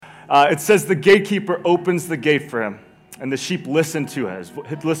It says the gatekeeper opens the gate for him, and the sheep listen to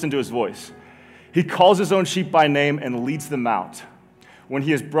his voice. He calls his own sheep by name and leads them out. When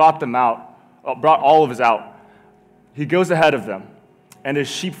he has brought all of his out, he goes ahead of them, and his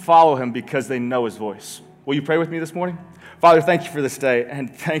sheep follow him because they know his voice. Will you pray with me this morning? Father, thank you for this day, and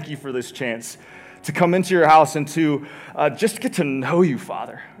thank you for this chance to come into your house and to just get to know you,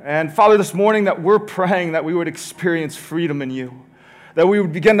 Father. And Father, this morning that we're praying that we would experience freedom in you, that we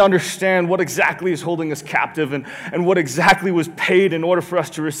would begin to understand what exactly is holding us captive and what exactly was paid in order for us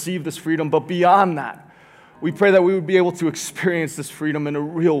to receive this freedom. But beyond that, we pray that we would be able to experience this freedom in a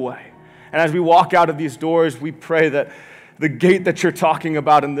real way. And as we walk out of these doors, we pray that the gate that you're talking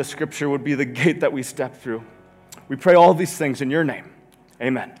about in this scripture would be the gate that we step through. We pray all these things in your name.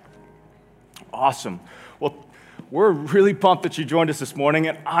 Amen. Awesome. Well, we're really pumped that you joined us this morning,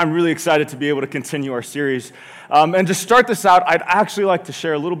 and I'm really excited to be able to continue our series. And to start this out, I'd actually like to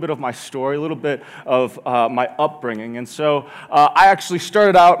share a little bit of my story, a little bit of my upbringing. And so I actually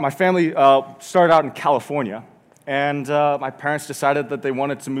my family started out in California, and my parents decided that they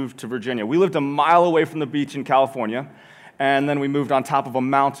wanted to move to Virginia. We lived a mile away from the beach in California, and then we moved on top of a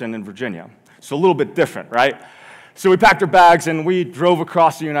mountain in Virginia. So a little bit different, right? So we packed our bags and we drove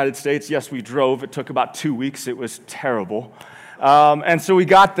across the United States. Yes, we drove. It took about 2 weeks. It was terrible. And so we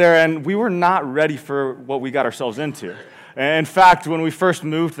got there and we were not ready for what we got ourselves into. In fact, when we first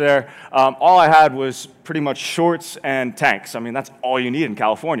moved there, all I had was pretty much shorts and tanks. I mean, that's all you need in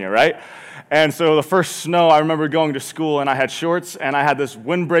California, right? And so the first snow, I remember going to school and I had shorts and I had this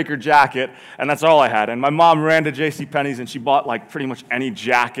windbreaker jacket and that's all I had. And my mom ran to JCPenney's and she bought like pretty much any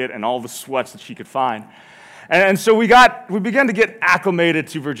jacket and all the sweats that she could find. And so we began to get acclimated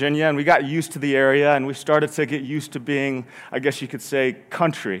to Virginia, and we got used to the area, and we started to get used to being, I guess you could say,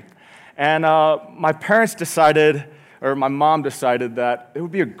 country. And my mom decided that it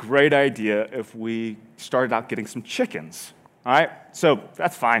would be a great idea if we started out getting some chickens. All right? So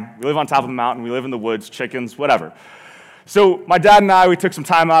that's fine. We live on top of the mountain. We live in the woods, chickens, whatever. So my dad and I, we took some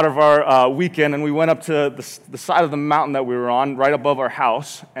time out of our weekend, and we went up to the side of the mountain that we were on, right above our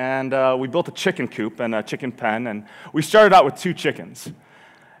house, and we built a chicken coop and a chicken pen, and we started out with 2 chickens.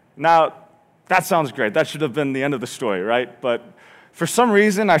 Now, that sounds great. That should have been the end of the story, right? But for some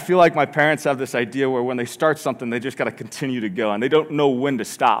reason, I feel like my parents have this idea where when they start something, they just got to continue to go, and they don't know when to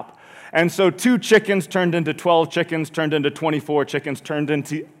stop. And so 2 chickens turned into 12 chickens, turned into 24 chickens, turned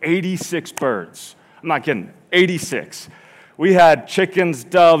into 86 birds. I'm not kidding, 86. We had chickens,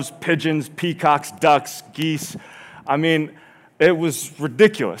 doves, pigeons, peacocks, ducks, geese. I mean, it was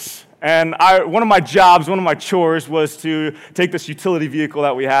ridiculous. And one of my chores was to take this utility vehicle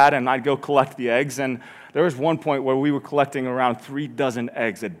that we had, and I'd go collect the eggs. And there was one point where we were collecting around 3 dozen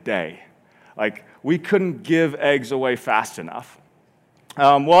eggs a day. Like, we couldn't give eggs away fast enough.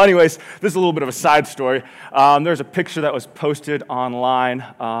 Well, anyways, this is a little bit of a side story. There's a picture that was posted online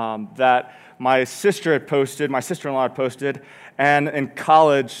that my sister-in-law had posted, and in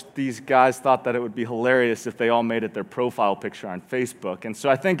college, these guys thought that it would be hilarious if they all made it their profile picture on Facebook. And so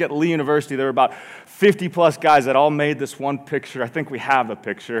I think at Lee University, there were about 50-plus guys that all made this one picture. I think we have the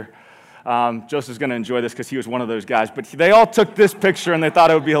picture. Joseph's going to enjoy this because he was one of those guys. But they all took this picture, and they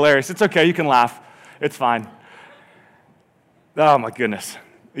thought it would be hilarious. It's okay. You can laugh. It's fine. Oh, my goodness.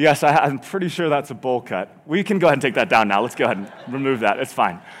 Yes, I'm pretty sure that's a bowl cut. We can go ahead and take that down now. Let's go ahead and remove that. It's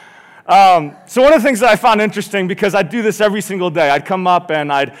fine. So one of the things that I found interesting, because I'd do this every single day, I'd come up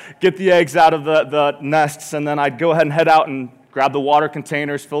and I'd get the eggs out of the nests, and then I'd go ahead and head out and grab the water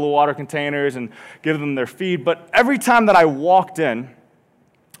containers, fill the water containers, and give them their feed. But every time that I walked in,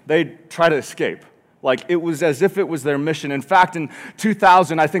 they'd try to escape. Like, it was as if it was their mission. In fact, in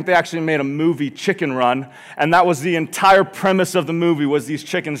 2000, I think they actually made a movie, Chicken Run, and that was the entire premise of the movie, was these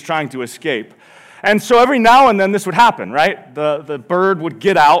chickens trying to escape. And so every now and then this would happen, right? The bird would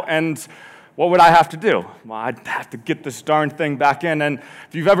get out, and what would I have to do? Well, I'd have to get this darn thing back in. And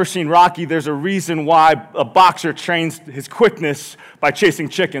if you've ever seen Rocky, there's a reason why a boxer trains his quickness by chasing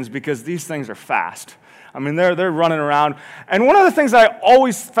chickens, because these things are fast. I mean, they're running around. And one of the things that I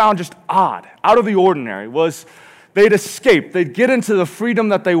always found just odd, out of the ordinary, was they'd escape. They'd get into the freedom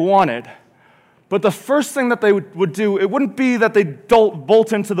that they wanted. But the first thing that they would do, it wouldn't be that they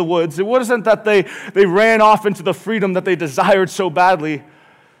bolt into the woods. It wasn't that they ran off into the freedom that they desired so badly.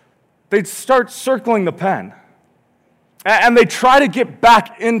 They'd start circling the pen. And they'd try to get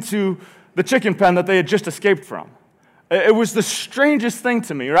back into the chicken pen that they had just escaped from. It was the strangest thing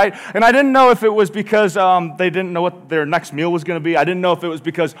to me, right? And I didn't know if it was because they didn't know what their next meal was going to be. I didn't know if it was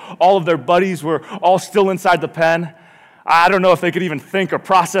because all of their buddies were all still inside the pen. I don't know if they could even think or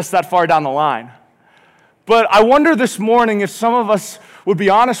process that far down the line. But I wonder this morning if some of us would be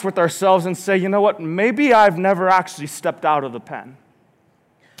honest with ourselves and say, you know what, maybe I've never actually stepped out of the pen.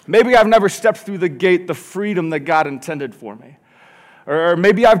 Maybe I've never stepped through the gate, the freedom that God intended for me. Or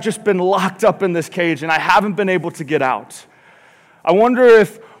maybe I've just been locked up in this cage and I haven't been able to get out. I wonder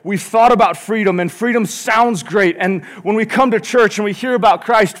if we've thought about freedom, and freedom sounds great. And when we come to church and we hear about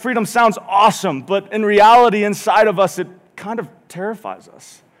Christ, freedom sounds awesome. But in reality, inside of us, it kind of terrifies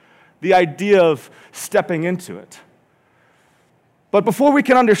us. The idea of stepping into it. But before we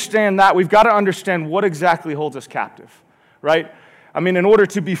can understand that, we've got to understand what exactly holds us captive, right? I mean, in order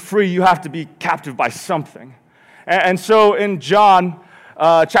to be free, you have to be captive by something. And so in John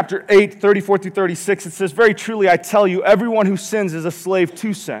chapter 8, 34 through 36, it says, "Very truly I tell you, everyone who sins is a slave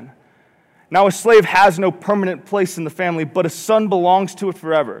to sin. Now a slave has no permanent place in the family, but a son belongs to it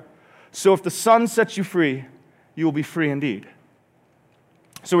forever. So if the Son sets you free, you will be free indeed."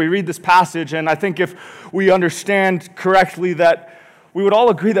 So we read this passage, and I think if we understand correctly that we would all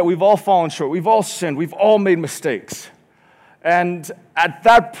agree that we've all fallen short, we've all sinned, we've all made mistakes. And at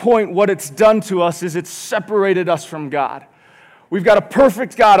that point, what it's done to us is it's separated us from God. We've got a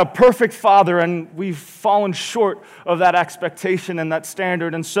perfect God, a perfect Father, and we've fallen short of that expectation and that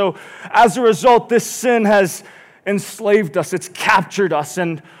standard. And so, as a result, this sin has enslaved us, it's captured us,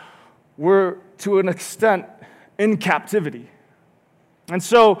 and we're, to an extent, in captivity. And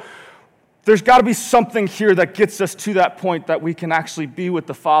so, there's got to be something here that gets us to that point that we can actually be with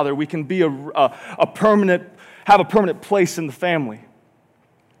the Father. We can be have a permanent place in the family.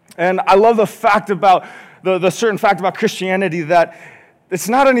 And I love the fact about the certain fact about Christianity that it's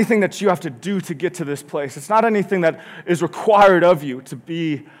not anything that you have to do to get to this place. It's not anything that is required of you to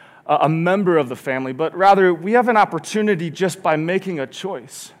be a member of the family, but rather we have an opportunity just by making a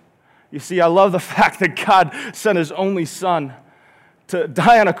choice. You see, I love the fact that God sent His only Son to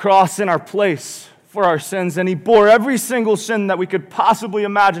die on a cross in our place for our sins, and He bore every single sin that we could possibly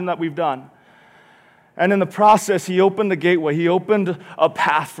imagine that we've done. And in the process, He opened the gateway. He opened a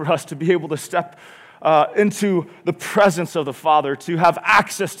path for us to be able to step into the presence of the Father, to have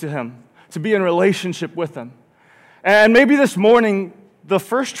access to Him, to be in relationship with Him. And maybe this morning, the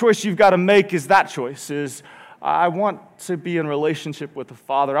first choice you've got to make is that choice, is I want to be in relationship with the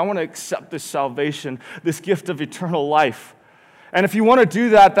Father. I want to accept this salvation, this gift of eternal life. And if you want to do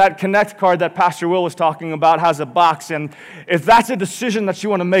that, that Connect card that Pastor Will was talking about has a box. And if that's a decision that you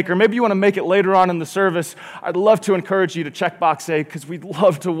want to make, or maybe you want to make it later on in the service, I'd love to encourage you to check box A, because we'd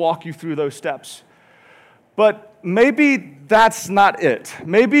love to walk you through those steps. But maybe that's not it.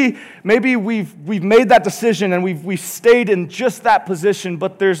 Maybe we've made that decision and we've stayed in just that position,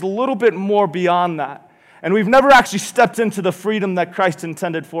 but there's a little bit more beyond that. And we've never actually stepped into the freedom that Christ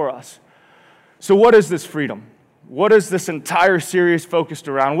intended for us. So what is this freedom? What is this entire series focused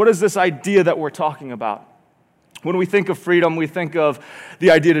around? What is this idea that we're talking about? When we think of freedom, we think of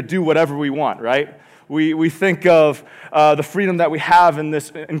the idea to do whatever we want, right? We think of the freedom that we have in this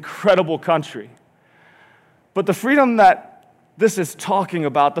incredible country. But the freedom that this is talking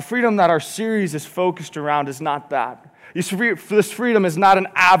about, the freedom that our series is focused around, is not that. This freedom is not an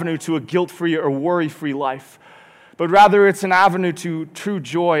avenue to a guilt-free or worry-free life, but rather it's an avenue to true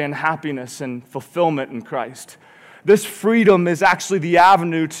joy and happiness and fulfillment in Christ. This freedom is actually the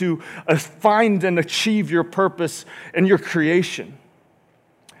avenue to find and achieve your purpose in your creation.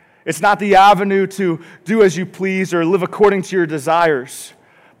 It's not the avenue to do as you please or live according to your desires,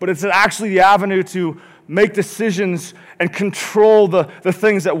 but it's actually the avenue to make decisions and control the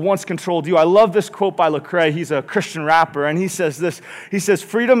things that once controlled you. I love this quote by Lecrae. He's a Christian rapper, and he says this. He says,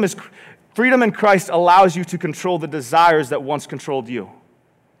 freedom in Christ allows you to control the desires that once controlled you.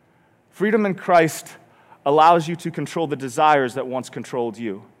 Freedom in Christ allows you to control the desires that once controlled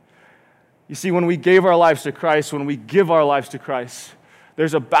you. You see, when we gave our lives to Christ, when we give our lives to Christ,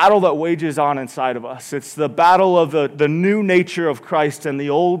 there's a battle that wages on inside of us. It's the battle of the new nature of Christ and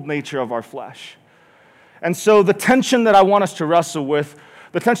the old nature of our flesh. And so the tension that I want us to wrestle with,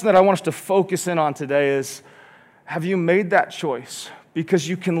 the tension that I want us to focus in on today is, have you made that choice? Because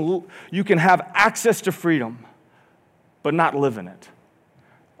you can have access to freedom, but not live in it.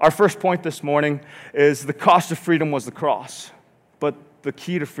 Our first point this morning is the cost of freedom was the cross, but the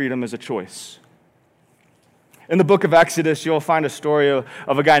key to freedom is a choice. In the book of Exodus, you'll find a story of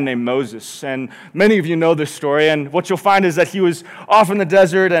a guy named Moses, and many of you know this story, and what you'll find is that he was off in the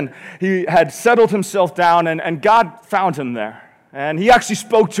desert, and he had settled himself down, and God found him there. And he actually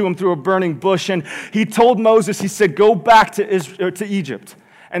spoke to him through a burning bush, and he told Moses, he said, go back to Egypt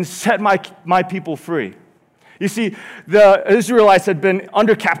and set my people free. You see, the Israelites had been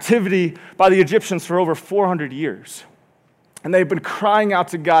under captivity by the Egyptians for over 400 years. And they've been crying out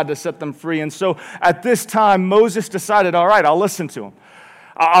to God to set them free. And so at this time, Moses decided, all right, I'll listen to him.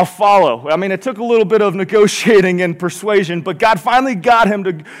 I'll follow. I mean, it took a little bit of negotiating and persuasion, but God finally got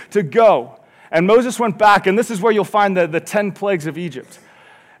him to go. And Moses went back, and this is where you'll find the 10 plagues of Egypt.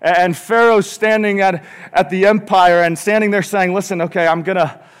 And Pharaoh's standing at the empire and standing there saying, listen, okay, I'm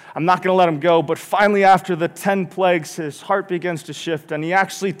not going to let him go. But finally, after the 10 plagues, his heart begins to shift, and he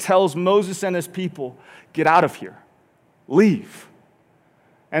actually tells Moses and his people, get out of here. Leave.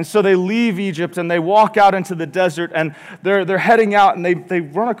 And so they leave Egypt and they walk out into the desert, and they're heading out, and they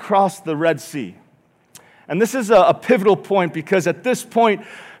run across the Red Sea. And this is a pivotal point, because at this point,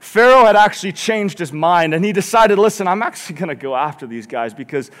 Pharaoh had actually changed his mind, and he decided, listen, I'm actually going to go after these guys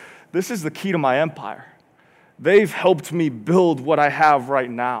because this is the key to my empire. They've helped me build what I have right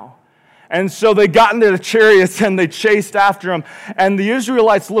now. And so they got into the chariots and they chased after him. And the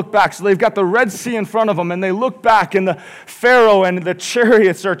Israelites look back. So they've got the Red Sea in front of them, and they look back, and the Pharaoh and the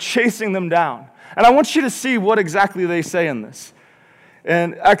chariots are chasing them down. And I want you to see what exactly they say in this.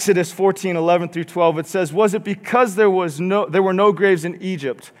 In Exodus 14:11-12, it says, was it because there were no graves in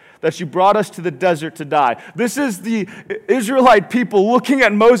Egypt that you brought us to the desert to die? This is the Israelite people looking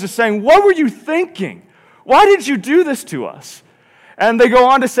at Moses saying, what were you thinking? Why did you do this to us? And they go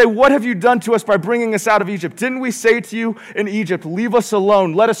on to say, what have you done to us by bringing us out of Egypt? Didn't we say to you in Egypt, leave us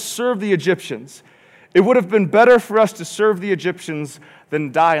alone, let us serve the Egyptians? It would have been better for us to serve the Egyptians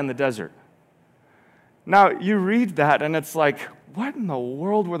than die in the desert. Now, you read that, and it's like, what in the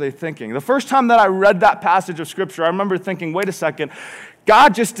world were they thinking? The first time that I read that passage of Scripture, I remember thinking, wait a second,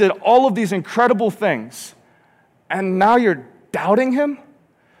 God just did all of these incredible things, and now you're doubting him?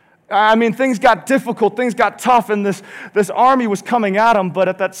 I mean, things got difficult, things got tough, and this army was coming at them, but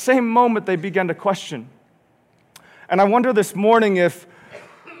at that same moment, they began to question. And I wonder this morning if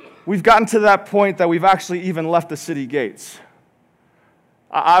we've gotten to that point that we've actually even left the city gates.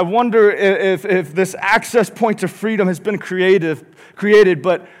 I wonder if this access point to freedom has been created,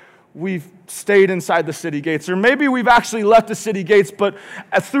 but we've stayed inside the city gates. Or maybe we've actually left the city gates, but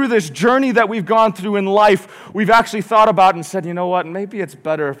through this journey that we've gone through in life, we've actually thought about it and said, you know what, maybe it's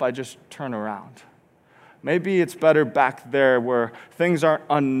better if I just turn around. Maybe it's better back there where things aren't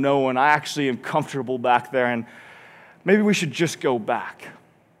unknown. I actually am comfortable back there, and maybe we should just go back.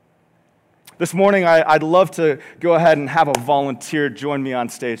 This morning, I'd love to go ahead and have a volunteer join me on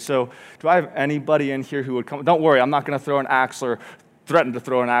stage. So do I have anybody in here who would come? Don't worry, I'm not going to throw an axe or threaten to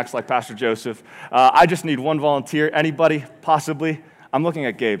throw an axe like Pastor Joseph. I just need one volunteer. Anybody, possibly? I'm looking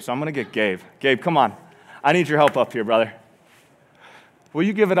at Gabe, so I'm going to get Gabe. Gabe, come on. I need your help up here, brother. Will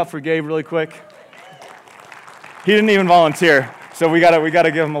you give it up for Gabe really quick? He didn't even volunteer, so we got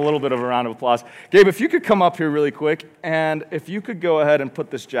to give him a little bit of a round of applause. Gabe, if you could come up here really quick, and if you could go ahead and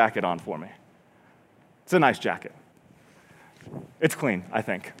put this jacket on for me. It's a nice jacket. It's clean, I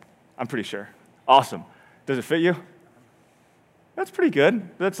think. I'm pretty sure. Awesome. Does it fit you? That's pretty good.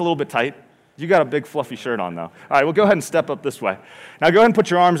 That's a little bit tight. You got a big fluffy shirt on, though. All right, well, go ahead and step up this way. Now go ahead and put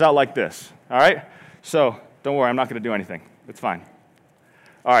your arms out like this, all right? So don't worry, I'm not going to do anything. It's fine.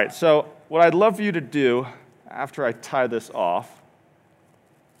 All right, so what I'd love for you to do after I tie this off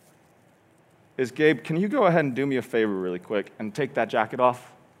is, Gabe, can you go ahead and do me a favor really quick and take that jacket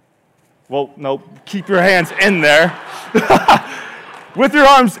off? Well, no, keep your hands in there. With your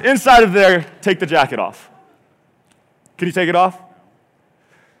arms inside of there, take the jacket off. Can you take it off?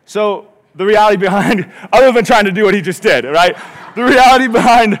 So the reality behind, other than trying to do what he just did, right? The reality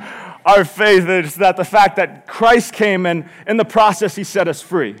behind our faith is that the fact that Christ came and in the process he set us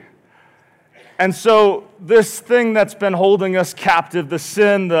free. And so this thing that's been holding us captive, the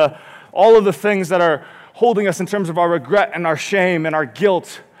sin, all of the things that are holding us in terms of our regret and our shame and our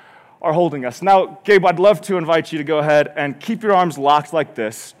guilt are holding us. Now, Gabe, I'd love to invite you to go ahead and keep your arms locked like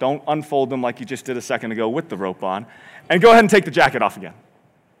this. Don't unfold them like you just did a second ago with the rope on. And go ahead and take the jacket off again.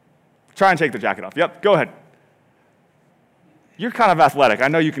 Try and take the jacket off. Yep, go ahead. You're kind of athletic. I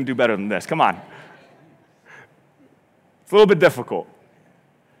know you can do better than this. Come on. It's a little bit difficult.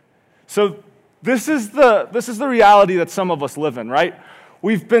 So this is the reality that some of us live in, right?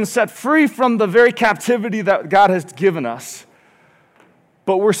 We've been set free from the very captivity that God has given us,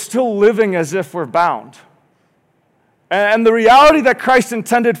 but we're still living as if we're bound. And the reality that Christ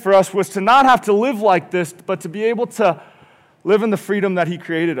intended for us was to not have to live like this, but to be able to live in the freedom that he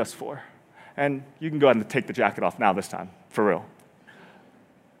created us for. And you can go ahead and take the jacket off now this time, for real.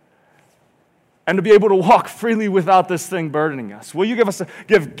 And to be able to walk freely without this thing burdening us. Will you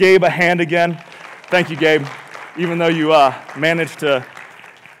give Gabe a hand again? Thank you, Gabe. Even though you managed to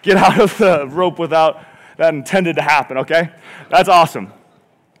get out of the rope without that intended to happen, okay? That's awesome.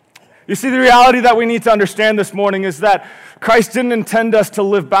 You see, the reality that we need to understand this morning is that Christ didn't intend us to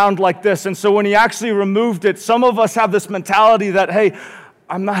live bound like this. And so when he actually removed it, some of us have this mentality that, hey,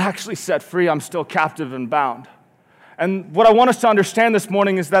 I'm not actually set free, I'm still captive and bound. And what I want us to understand this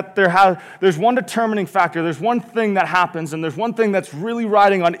morning is that there's one determining factor, there's one thing that happens, and there's one thing that's really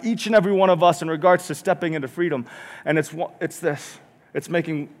riding on each and every one of us in regards to stepping into freedom, and it's this. It's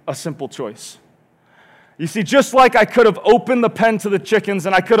making a simple choice. You see, just like I could have opened the pen to the chickens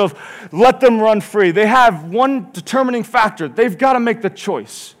and I could have let them run free, they have one determining factor. They've got to make the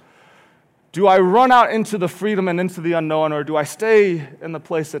choice. Do I run out into the freedom and into the unknown, or do I stay in the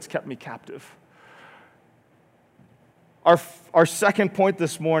place that's kept me captive? Our second point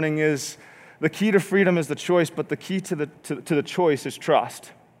this morning is the key to freedom is the choice, but the key to the choice is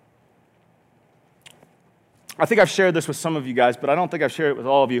trust. I think I've shared this with some of you guys, but I don't think I've shared it with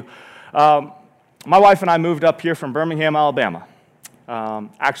all of you. My wife and I moved up here from Birmingham, Alabama.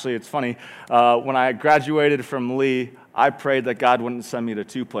 Actually, it's funny. When I graduated from Lee, I prayed that God wouldn't send me to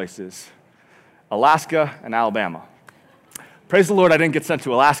two places, Alaska and Alabama. Praise the Lord, I didn't get sent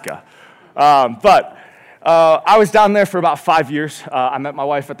to Alaska. But I was down there for about 5 years. I met my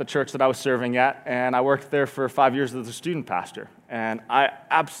wife at the church that I was serving at, and I worked there for 5 years as a student pastor. And I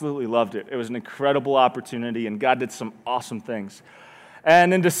absolutely loved it. It was an incredible opportunity, and God did some awesome things.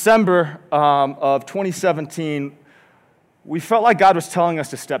 And in December of 2017, we felt like God was telling us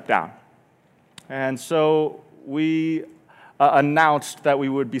to step down. And so we announced that we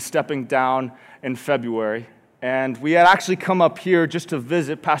would be stepping down in February. And we had actually come up here just to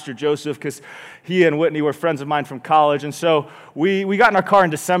visit Pastor Joseph because he and Whitney were friends of mine from college. And so we got in our car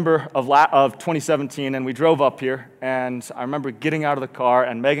in December of 2017, and we drove up here. And I remember getting out of the car,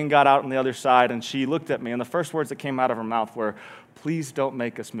 and Megan got out on the other side, and she looked at me, and the first words that came out of her mouth were, "Please don't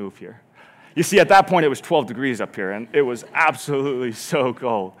make us move here." You see, at that point, it was 12 degrees up here, and it was absolutely so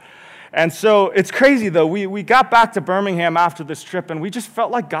cold. And so it's crazy, though. We got back to Birmingham after this trip, and we just felt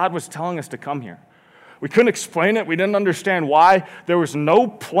like God was telling us to come here. We couldn't explain it. We didn't understand why. There was no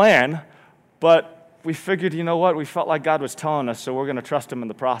plan, but we figured, you know what? We felt like God was telling us, so we're going to trust him in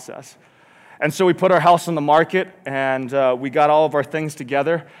the process. And so we put our house on the market, and we got all of our things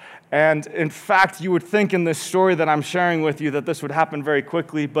together. And in fact, you would think in this story that I'm sharing with you that this would happen very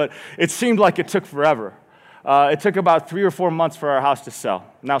quickly, but it seemed like it took forever. It took about 3 or 4 months for our house to sell.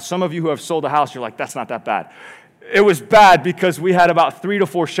 Now, some of you who have sold a house, you're like, that's not that bad. It was bad because we had about 3 to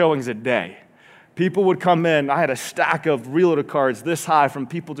 4 showings a day. People would come in. I had a stack of realtor cards this high from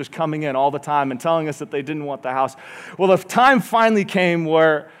people just coming in all the time and telling us that they didn't want the house. Well, the time finally came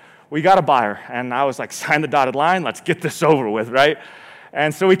where we got a buyer, and I was like, sign the dotted line, let's get this over with, right?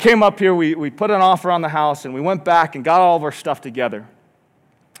 And so we came up here, we put an offer on the house, and we went back and got all of our stuff together.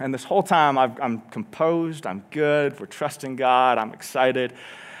 And this whole time, I'm composed, I'm good, we're trusting God, I'm excited.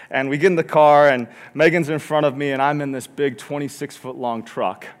 And we get in the car, and Megan's in front of me, and I'm in this big 26-foot-long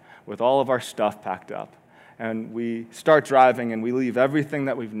truck with all of our stuff packed up. And we start driving, and we leave everything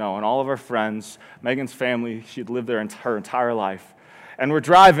that we've known, all of our friends, Megan's family, she'd lived there her entire life. And we're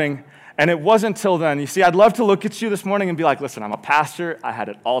driving, and it wasn't until then. You see, I'd love to look at you this morning and be like, listen, I'm a pastor, I had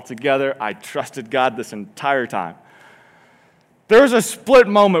it all together, I trusted God this entire time. There was a split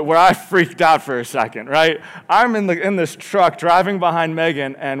moment where I freaked out for a second, right? I'm in this truck driving behind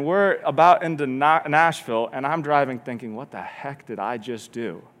Megan, and we're about into Nashville, and I'm driving thinking, what the heck did I just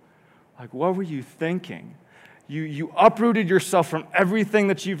do? Like, what were you thinking? You uprooted yourself from everything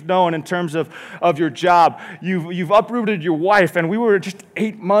that you've known in terms of your job. You've uprooted your wife, and we were just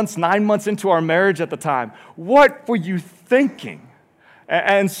 9 months into our marriage at the time. What were you thinking?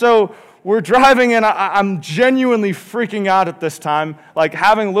 And so we're driving, and I'm genuinely freaking out at this time, like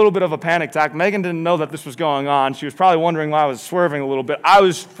having a little bit of a panic attack. Megan didn't know that this was going on. She was probably wondering why I was swerving a little bit. I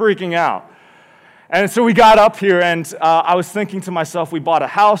was freaking out. And so we got up here, and I was thinking to myself, we bought a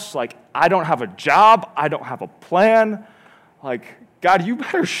house. Like, I don't have a job. I don't have a plan. Like, God, you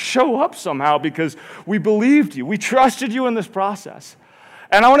better show up somehow because we believed you. We trusted you in this process.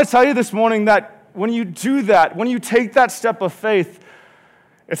 And I want to tell you this morning that when you do that, when you take that step of faith,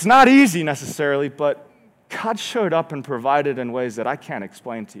 it's not easy necessarily, but God showed up and provided in ways that I can't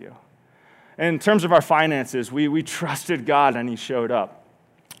explain to you. In terms of our finances, we trusted God and he showed up.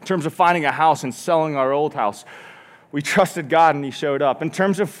 In terms of finding a house and selling our old house, we trusted God and he showed up. In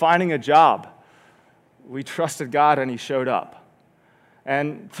terms of finding a job, we trusted God and he showed up.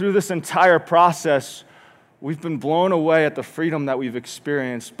 And through this entire process, we've been blown away at the freedom that we've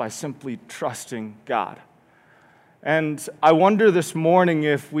experienced by simply trusting God. And I wonder this morning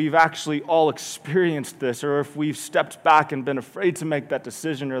if we've actually all experienced this or if we've stepped back and been afraid to make that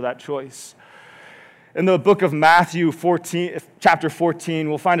decision or that choice. In the book of Matthew 14, chapter 14,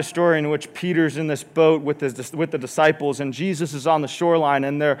 we'll find a story in which Peter's in this boat with the disciples, and Jesus is on the shoreline,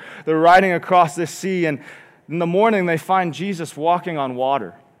 and they're riding across this sea, and in the morning they find Jesus walking on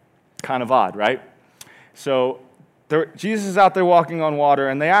water. Kind of odd, right? So Jesus is out there walking on water,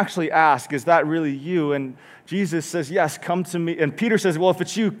 and they actually ask, "Is that really you?" And Jesus says, "Yes, come to me." And Peter says, "Well, if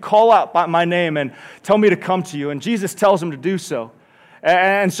it's you, call out by my name and tell me to come to you." And Jesus tells him to do so.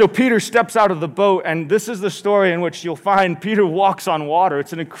 And so Peter steps out of the boat, and this is the story in which you'll find Peter walks on water.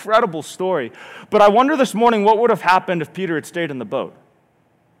 It's an incredible story. But I wonder this morning what would have happened if Peter had stayed in the boat.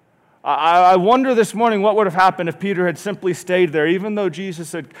 I wonder this morning what would have happened if Peter had simply stayed there, even though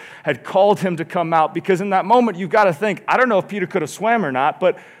Jesus had called him to come out. Because in that moment, you've got to think, I don't know if Peter could have swam or not,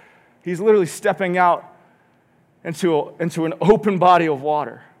 but he's literally stepping out into an open body of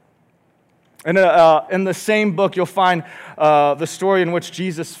water. And in the same book, you'll find the story in which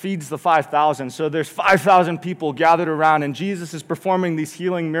Jesus feeds the 5,000. So there's 5,000 people gathered around, and Jesus is performing these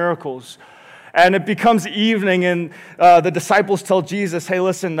healing miracles. And it becomes evening, and the disciples tell Jesus, "Hey,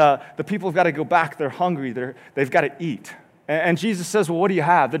 listen, the people have got to go back. They're hungry. They've got to eat." And Jesus says, "Well, what do you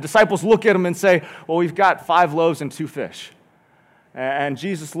have?" The disciples look at him and say, "Well, we've got 5 loaves and 2 fish." And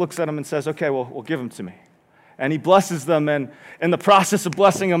Jesus looks at them and says, "Okay, well, give them to me." And he blesses them, and in the process of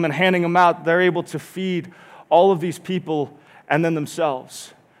blessing them and handing them out, they're able to feed all of these people and then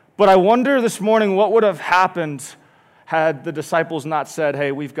themselves. But I wonder this morning what would have happened had the disciples not said,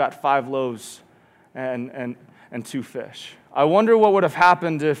 "Hey, we've got 5 loaves and 2 fish." I wonder what would have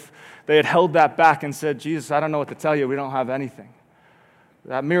happened if they had held that back and said, "Jesus, I don't know what to tell you. We don't have anything."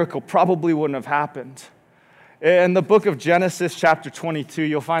 That miracle probably wouldn't have happened. In the book of Genesis, chapter 22,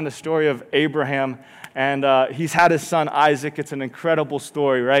 you'll find the story of Abraham, and he's had his son Isaac. It's an incredible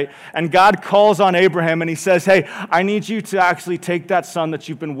story, right? And God calls on Abraham, and he says, "Hey, I need you to actually take that son that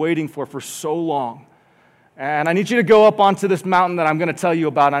you've been waiting for so long, and I need you to go up onto this mountain that I'm going to tell you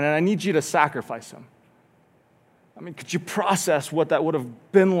about, and I need you to sacrifice him." I mean, could you process what that would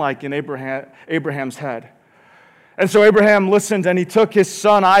have been like in Abraham's head? And so Abraham listened, and he took his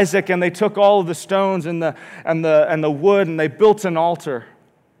son Isaac, and they took all of the stones and the wood, and they built an altar.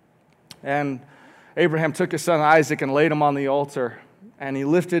 And Abraham took his son Isaac and laid him on the altar, and he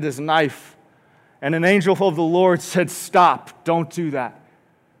lifted his knife, and an angel of the Lord said, "Stop, don't do that.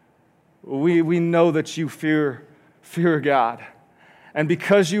 We know that you fear God. And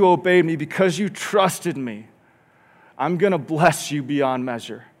because you obeyed me, because you trusted me, I'm going to bless you beyond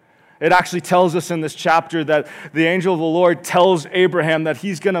measure." It actually tells us in this chapter that the angel of the Lord tells Abraham that the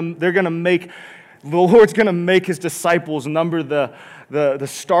Lord's going to make his disciples number the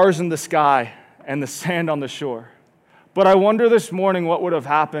stars in the sky and the sand on the shore. But I wonder this morning what would have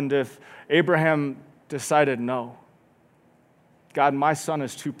happened if Abraham decided, "No, God, my son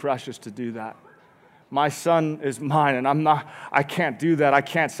is too precious to do that. My son is mine, and I can't do that. I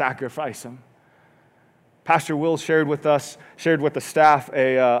can't sacrifice him." Pastor Will shared with the staff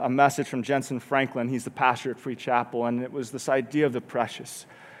a message from Jensen Franklin. He's the pastor at Free Chapel, and it was this idea of the precious.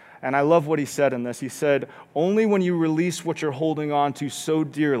 And I love what he said in this. He said, "Only when you release what you're holding on to so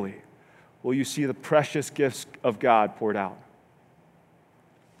dearly will you see the precious gifts of God poured out."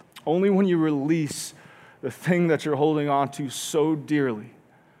 Only when you release the thing that you're holding on to so dearly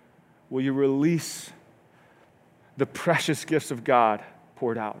will you release the precious gifts of God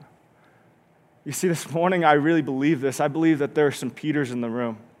poured out. You see, this morning, I really believe this. I believe that there are some Peters in the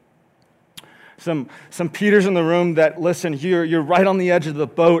room. Some Peters in the room that, listen, you're right on the edge of the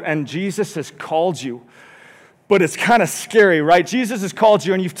boat, and Jesus has called you. But it's kind of scary, right? Jesus has called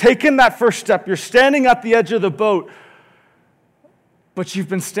you, and you've taken that first step. You're standing at the edge of the boat, but you've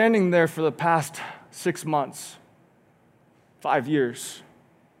been standing there for the past 6 months, 5 years.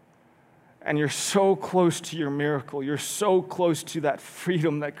 And you're so close to your miracle. You're so close to that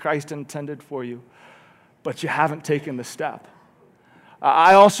freedom that Christ intended for you, but you haven't taken the step.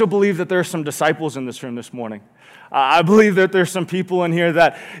 I also believe that there are some disciples in this room this morning. I believe that there's some people in here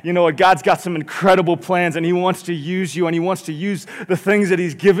that, God's got some incredible plans, and he wants to use you, and he wants to use the things that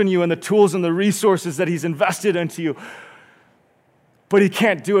he's given you and the tools and the resources that he's invested into you. But he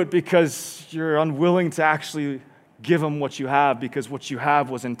can't do it because you're unwilling to actually give him what you have, because what you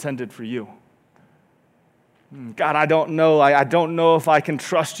have was intended for you. God, I don't know. I don't know if I can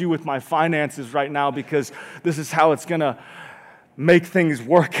trust you with my finances right now, because this is how it's going to make things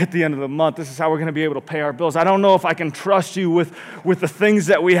work at the end of the month. This is how we're going to be able to pay our bills. I don't know if I can trust you with the things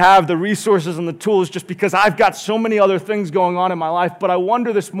that we have, the resources and the tools, just because I've got so many other things going on in my life. But I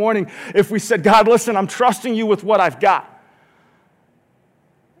wonder this morning if we said, "God, listen, I'm trusting you with what I've got."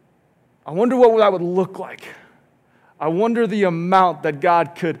 I wonder what that would look like. I wonder the amount that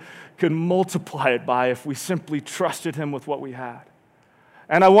God could could multiply it by if we simply trusted him with what we had.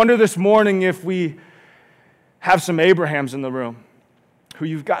 And I wonder this morning if we have some Abrahams in the room who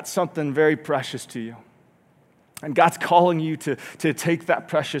you've got something very precious to you. And God's calling you to take that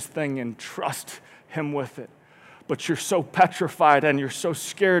precious thing and trust him with it. But you're so petrified and you're so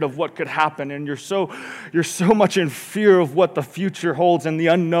scared of what could happen and you're so much in fear of what the future holds and the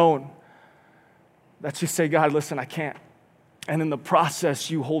unknown that you say, God, listen, I can't. And in the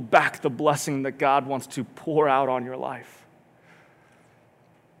process, you hold back the blessing that God wants to pour out on your life.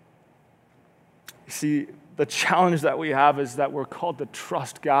 You see, the challenge that we have is that we're called to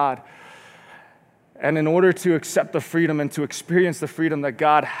trust God. And in order to accept the freedom and to experience the freedom that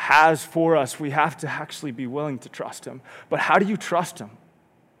God has for us, we have to actually be willing to trust him. But how do you trust him,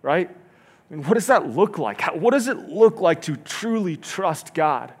 right? I mean, what does that look like? What does it look like to truly trust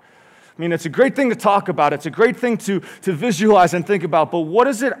God? I mean, it's a great thing to talk about. It's a great thing to visualize and think about. But what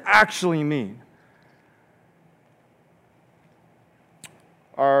does it actually mean?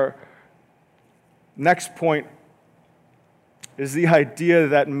 Our next point is the idea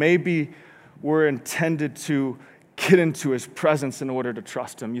that maybe we're intended to get into his presence in order to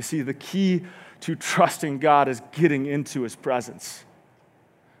trust him. You see, the key to trusting God is getting into his presence.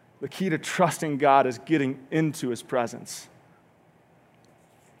 The key to trusting God is getting into his presence.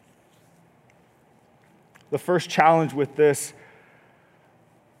 The first challenge with this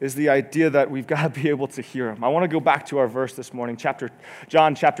is the idea that we've got to be able to hear him. I want to go back to our verse this morning,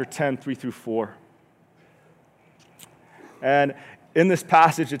 John chapter 10, 3 through 4. And in this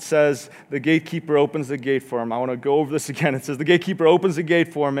passage, it says, the gatekeeper opens the gate for him. I want to go over this again. It says, the gatekeeper opens the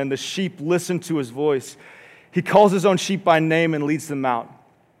gate for him, and the sheep listen to his voice. He calls his own sheep by name and leads them out.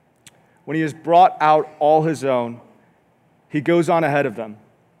 When he has brought out all his own, he goes on ahead of them,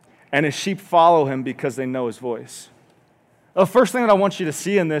 and his sheep follow him because they know his voice. The first thing that I want you to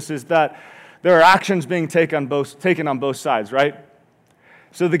see in this is that there are actions being taken on both sides, right?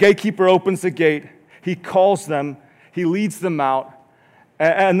 So the gatekeeper opens the gate, he calls them, he leads them out,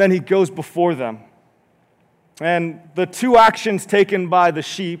 and then he goes before them. And the two actions taken by the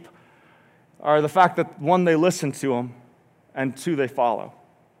sheep are the fact that, one, they listen to him, and two, they follow.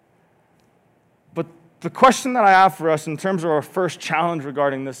 But the question that I have for us in terms of our first challenge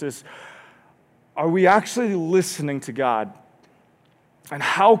regarding this is, are we actually listening to God? And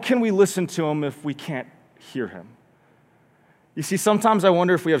how can we listen to him if we can't hear him? You see, sometimes I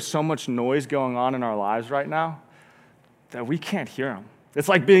wonder if we have so much noise going on in our lives right now that we can't hear him. It's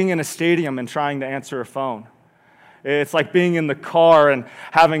like being in a stadium and trying to answer a phone. It's like being in the car and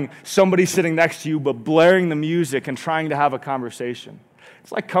having somebody sitting next to you but blaring the music and trying to have a conversation.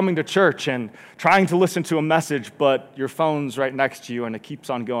 It's like coming to church and trying to listen to a message, but your phone's right next to you and it keeps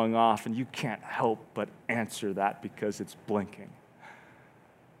on going off and you can't help but answer that because it's blinking.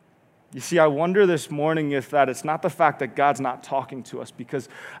 You see, I wonder this morning if that it's not the fact that God's not talking to us, because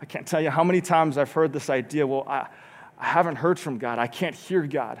I can't tell you how many times I've heard this idea, well, I haven't heard from God. I can't hear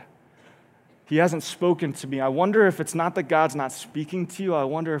God. He hasn't spoken to me. I wonder if it's not that God's not speaking to you. I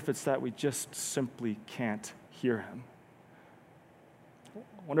wonder if it's that we just simply can't hear him.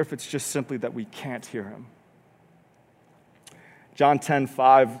 I wonder if it's just simply that we can't hear him. John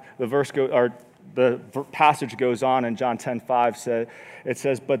 10:5, the passage goes on in John 10:5. It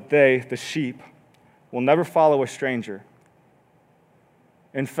says, but they, the sheep, will never follow a stranger.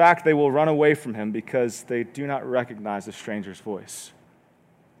 In fact, they will run away from him because they do not recognize the stranger's voice.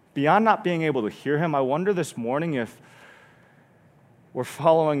 Beyond not being able to hear him, I wonder this morning if we're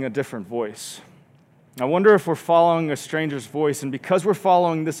following a different voice. I wonder if we're following a stranger's voice, and because we're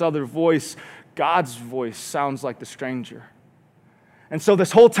following this other voice, God's voice sounds like the stranger. And so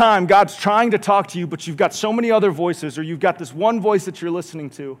this whole time, God's trying to talk to you, but you've got so many other voices, or you've got this one voice that you're listening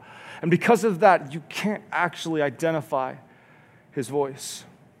to, and because of that, you can't actually identify his voice.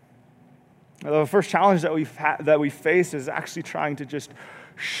 The first challenge that we face is actually trying to just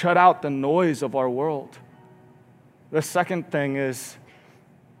shut out the noise of our world. The second thing is,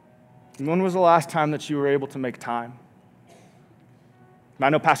 when was the last time that you were able to make time? I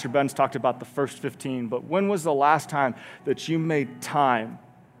know Pastor Ben's talked about the first 15, but when was the last time that you made time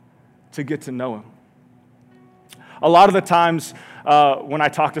to get to know him? A lot of the times when I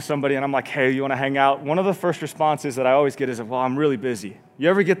talk to somebody and I'm like, hey, you want to hang out? One of the first responses that I always get is, well, I'm really busy. You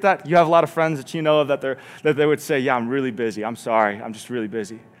ever get that? You have a lot of friends that you know of that they would say, yeah, I'm really busy. I'm sorry. I'm just really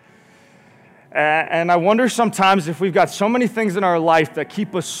busy. And I wonder sometimes if we've got so many things in our life that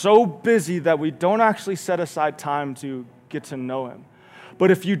keep us so busy that we don't actually set aside time to get to know him. But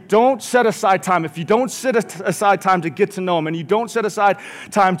if you don't set aside time, if you don't set aside time to get to know him, and you don't set aside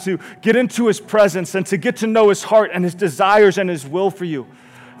time to get into his presence and to get to know his heart and his desires and his will for you,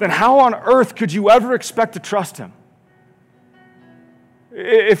 then how on earth could you ever expect to trust him?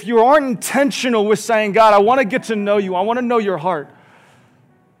 If you aren't intentional with saying, God, I want to get to know you, I want to know your heart,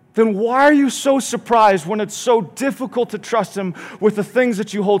 then why are you so surprised when it's so difficult to trust him with the things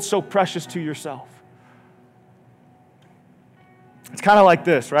that you hold so precious to yourself? It's kind of like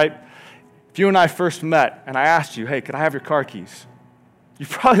this, right? If you and I first met and I asked you, hey, could I have your car keys? You'd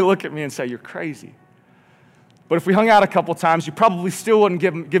probably look at me and say, you're crazy. But if we hung out a couple times, you probably still wouldn't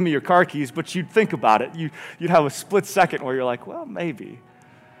give me your car keys, but you'd think about it. You'd have a split second where you're like, well, maybe.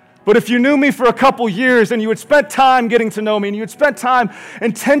 But if you knew me for a couple years and you had spent time getting to know me and you had spent time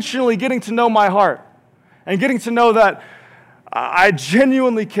intentionally getting to know my heart and getting to know that I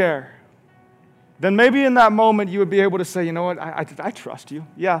genuinely care, then maybe in that moment you would be able to say, you know what, I trust you.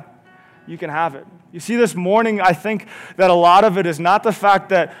 Yeah, you can have it. You see, this morning, I think that a lot of it is not the fact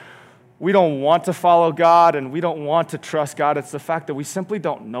that we don't want to follow God and we don't want to trust God. It's the fact that we simply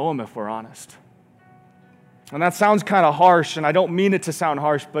don't know him if we're honest. And that sounds kind of harsh, and I don't mean it to sound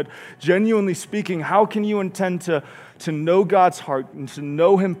harsh, but genuinely speaking, how can you intend to know God's heart and to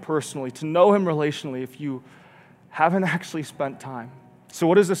know him personally, to know him relationally if you haven't actually spent time? So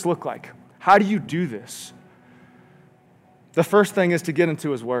what does this look like? How do you do this? The first thing is to get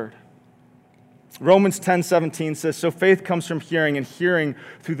into his word. Romans 10:17 says, so faith comes from hearing, and hearing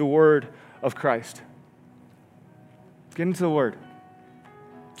through the word of Christ. Get into the word.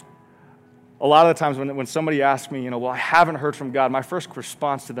 A lot of the times when somebody asks me, well, I haven't heard from God, my first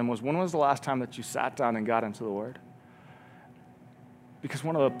response to them was, when was the last time that you sat down and got into the word? Because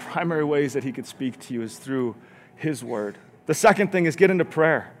one of the primary ways that he could speak to you is through his word. The second thing is get into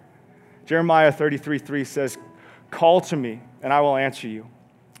prayer. Jeremiah 33:3 says, call to me, and I will answer you,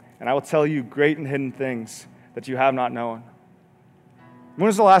 and I will tell you great and hidden things that you have not known. When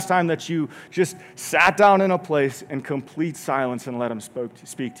was the last time that you just sat down in a place in complete silence and let him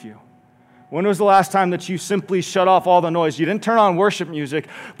speak to you? When was the last time that you simply shut off all the noise? You didn't turn on worship music,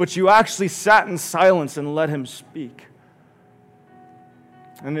 but you actually sat in silence and let him speak.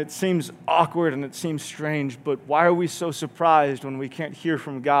 And it seems awkward and it seems strange, but why are we so surprised when we can't hear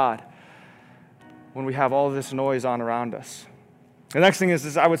from God when we have all this noise on around us? The next thing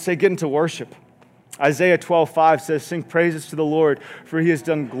is I would say get into worship. Isaiah 12:5 says, sing praises to the Lord, for he has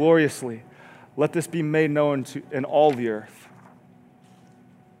done gloriously. Let this be made known in all the earth.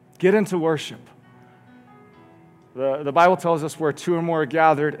 Get into worship. The Bible tells us where two or more are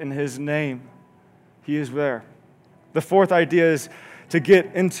gathered in his name, he is there. The fourth idea is to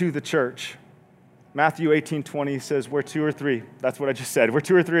get into the church. Matthew 18:20 says, where two or three, that's what I just said, where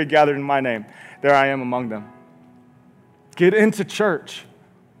two or three are gathered in my name, there I am among them. Get into church.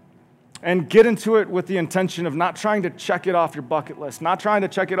 And get into it with the intention of not trying to check it off your bucket list, not trying to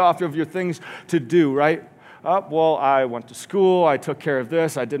check it off of your things to do, right? Well, I went to school, I took care of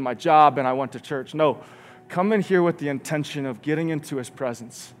this, I did my job, and I went to church. No, come in here with the intention of getting into his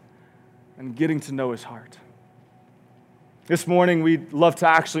presence and getting to know his heart. This morning, we'd love to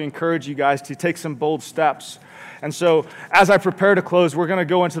actually encourage you guys to take some bold steps. And so, as I prepare to close, we're going to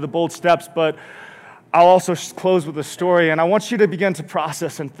go into the bold steps, but I'll also close with a story, and I want you to begin to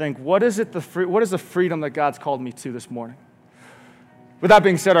process and think, what is the freedom that God's called me to this morning? With that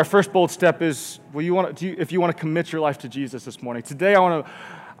being said, our first bold step is, if you want to commit your life to Jesus this morning. Today,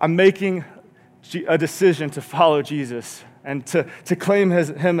 I'm making a decision to follow Jesus and to claim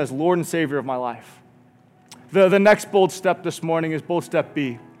him as Lord and Savior of my life. The next bold step this morning is bold step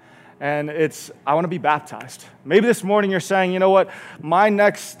B, and it's, I want to be baptized. Maybe this morning you're saying, you know what, my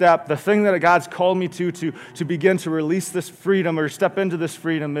next step, the thing that God's called me to begin to release this freedom or step into this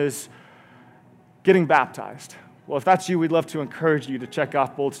freedom is getting baptized. Well, if that's you, we'd love to encourage you to check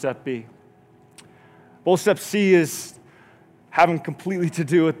off bold step B. Bold step C is having completely to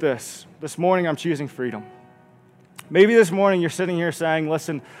do with this. This morning, I'm choosing freedom. Maybe this morning you're sitting here saying,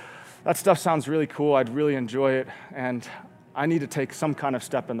 listen, that stuff sounds really cool. I'd really enjoy it, and I need to take some kind of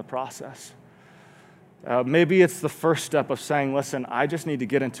step in the process. Maybe it's the first step of saying, listen, I just need to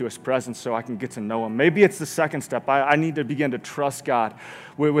get into his presence so I can get to know him. Maybe it's the second step. I need to begin to trust God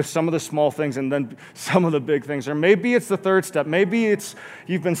with some of the small things and then some of the big things. Or maybe it's the third step. Maybe it's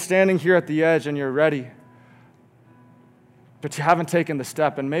you've been standing here at the edge and you're ready, but you haven't taken the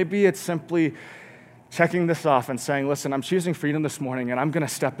step. And maybe it's simply checking this off and saying, listen, I'm choosing freedom this morning, and I'm going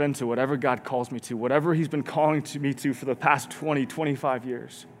to step into whatever God calls me to, whatever he's been calling me to for the past 20, 25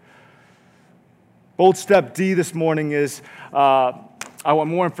 years. Bold step D this morning is I want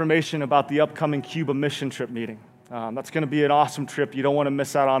more information about the upcoming Cuba mission trip meeting. That's going to be an awesome trip. You don't want to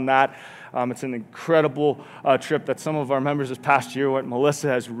miss out on that. It's an incredible trip that some of our members this past year went. Melissa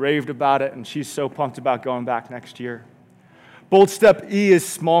has raved about it, and she's so pumped about going back next year. Bold step E is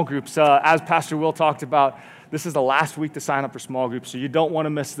small groups. As Pastor Will talked about, this is the last week to sign up for small groups, so you don't want to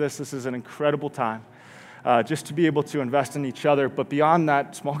miss this. This is an incredible time just to be able to invest in each other. But beyond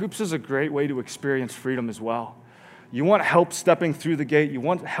that, small groups is a great way to experience freedom as well. You want help stepping through the gate. You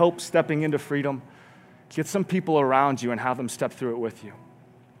want help stepping into freedom. Get some people around you and have them step through it with you.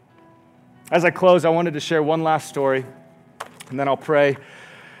 As I close, I wanted to share one last story, and then I'll pray,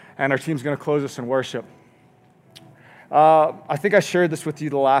 and our team's going to close us in worship. I think I shared this with you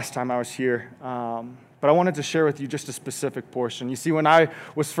the last time I was here, but I wanted to share with you just a specific portion. You see, when I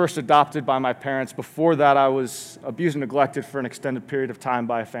was first adopted by my parents, before that I was abused and neglected for an extended period of time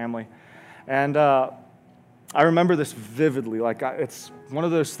by a family. And I remember this vividly, it's one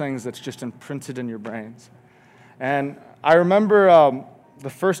of those things that's just imprinted in your brains. And I remember the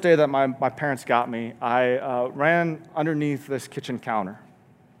first day that my parents got me, I ran underneath this kitchen counter.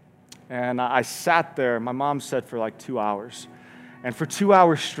 And I sat there, my mom said, for like 2 hours. And for 2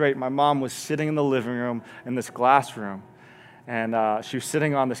 hours straight, my mom was sitting in the living room in this glass room. And she was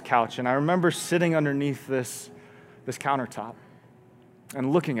sitting on this couch. And I remember sitting underneath this countertop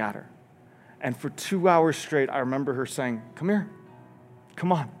and looking at her. And for 2 hours straight, I remember her saying, "Come here.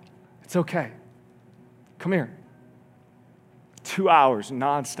 Come on. It's okay. Come here." 2 hours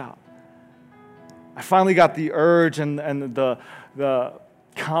nonstop. I finally got the urge and the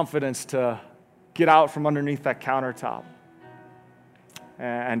confidence to get out from underneath that countertop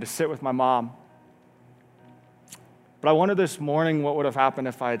and to sit with my mom. But I wonder this morning what would have happened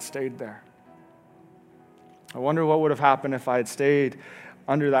if I had stayed there. I wonder what would have happened if I had stayed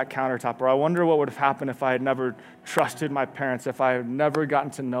under that countertop, or I wonder what would have happened if I had never trusted my parents, if I had never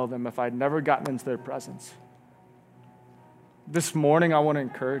gotten to know them, if I had never gotten into their presence. This morning, I want to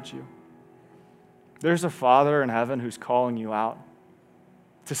encourage you. There's a Father in heaven who's calling you out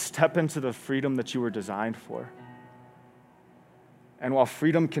to step into the freedom that you were designed for. And while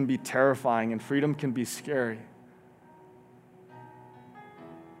freedom can be terrifying and freedom can be scary,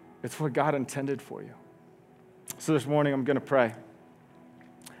 it's what God intended for you. So this morning, I'm going to pray.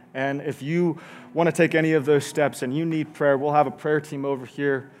 And if you want to take any of those steps and you need prayer, we'll have a prayer team over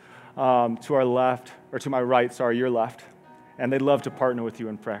here to our left, or to my right, sorry, your left. And they'd love to partner with you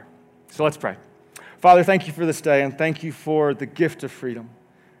in prayer. So let's pray. Father, thank you for this day, and thank you for the gift of freedom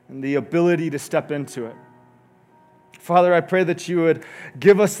and the ability to step into it. Father, I pray that you would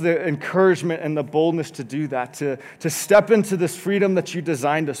give us the encouragement and the boldness to do that, to step into this freedom that you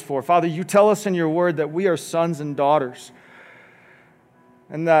designed us for. Father, you tell us in your word that we are sons and daughters,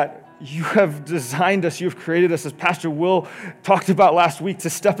 and that you have designed us, you've created us, as Pastor Will talked about last week, to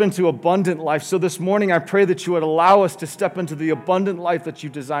step into abundant life. So this morning, I pray that you would allow us to step into the abundant life that you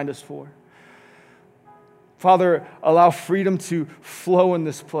designed us for. Father, allow freedom to flow in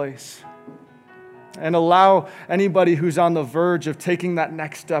this place. And allow anybody who's on the verge of taking that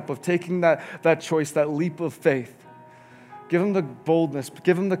next step, of taking that choice, that leap of faith, give them the boldness,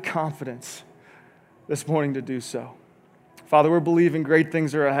 give them the confidence this morning to do so. Father, we're believing great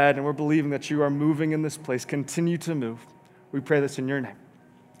things are ahead, and we're believing that you are moving in this place. Continue to move. We pray this in your name.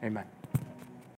 Amen.